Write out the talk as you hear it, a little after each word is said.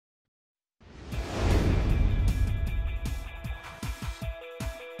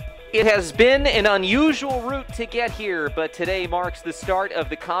It has been an unusual route to get here, but today marks the start of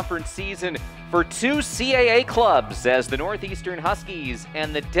the conference season for two CAA clubs as the Northeastern Huskies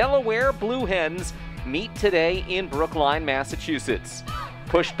and the Delaware Blue Hens meet today in Brookline, Massachusetts.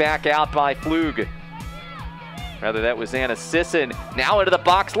 Pushed back out by Flug. Rather, that was Anna Sisson. Now into the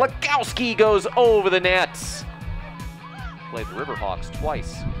box, Legowski goes over the nets. Played the Riverhawks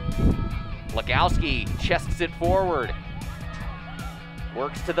twice. Legowski chests it forward.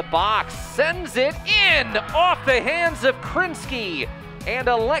 Works to the box, sends it in off the hands of Krinsky. And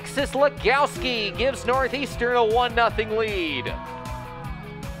Alexis Legowski gives Northeastern a 1-0 lead.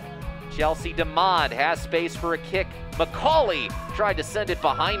 Chelsea DeMond has space for a kick. McCauley tried to send it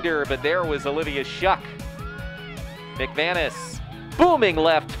behind her, but there was Olivia Schuck. McManus, booming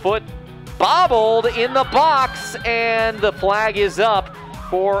left foot, bobbled in the box, and the flag is up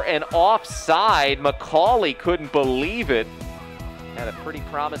for an offside. McCauley couldn't believe it. Had a pretty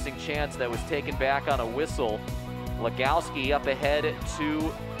promising chance that was taken back on a whistle. Legowski up ahead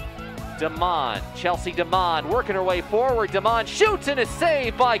to DeMond. Chelsea DeMond working her way forward. DeMond shoots and a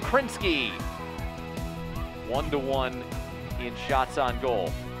save by Krinsky. 1-1 in shots on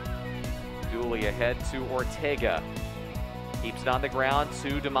goal. Dooley ahead to Ortega. Keeps it on the ground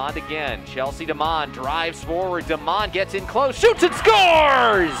to DeMond again. Chelsea DeMond drives forward. DeMond gets in close, shoots and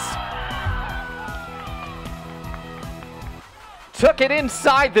scores! Took it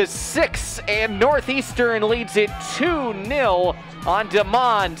inside the 6, and Northeastern leads it 2-0 on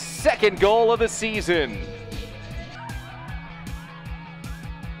DeMond's second goal of the season.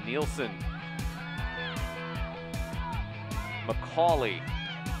 Nielsen. McCauley.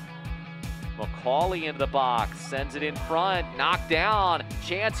 McCauley into the box, sends it in front, knocked down.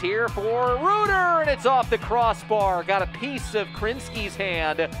 Chance here for Reuter, and it's off the crossbar. Got a piece of Krinsky's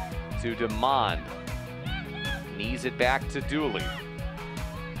hand to DeMond. Knees it back to Dooley.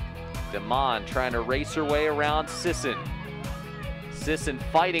 DeMond trying to race her way around Sisson. Sisson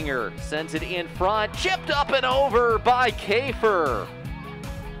fighting her, sends it in front, chipped up and over by Kafer.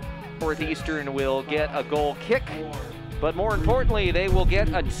 Northeastern will get a goal kick, but more importantly, they will get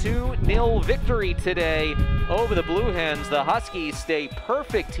a 2-0 victory today over the Blue Hens. The Huskies stay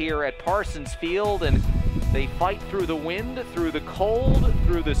perfect here at Parsons Field, and they fight through the wind, through the cold,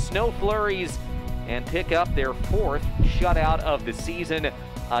 through the snow flurries, and pick up their 4th shutout of the season.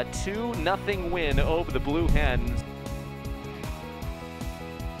 A 2-0 win over the Blue Hens.